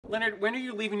Leonard, when are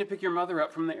you leaving to pick your mother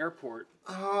up from the airport?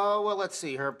 Oh, well, let's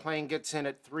see. Her plane gets in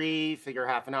at 3, figure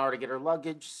half an hour to get her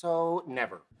luggage, so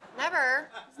never. Never?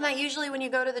 Isn't that usually when you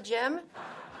go to the gym?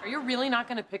 Are you really not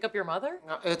going to pick up your mother?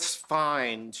 No, it's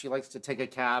fine. She likes to take a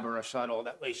cab or a shuttle.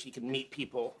 That way she can meet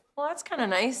people. Well, that's kind of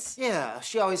nice. Yeah,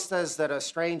 she always says that a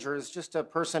stranger is just a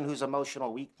person whose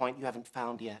emotional weak point you haven't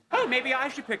found yet. Oh, maybe I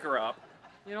should pick her up.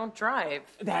 You don't drive.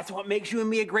 That's what makes you and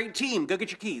me a great team. Go get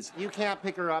your keys. You can't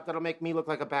pick her up. That'll make me look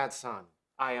like a bad son.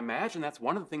 I imagine that's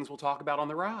one of the things we'll talk about on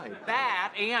the ride.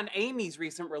 That and Amy's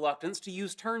recent reluctance to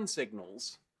use turn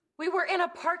signals. We were in a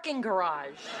parking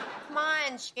garage. Come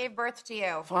on, she gave birth to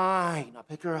you. Fine, I'll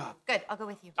pick her up. Good, I'll go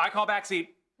with you. I call backseat.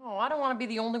 Oh, I don't want to be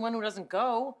the only one who doesn't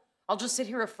go. I'll just sit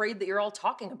here afraid that you're all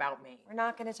talking about me. We're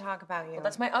not going to talk about you. Well,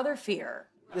 that's my other fear.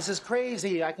 This is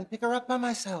crazy. I can pick her up by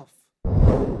myself.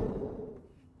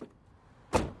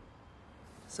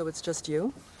 So it's just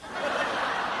you?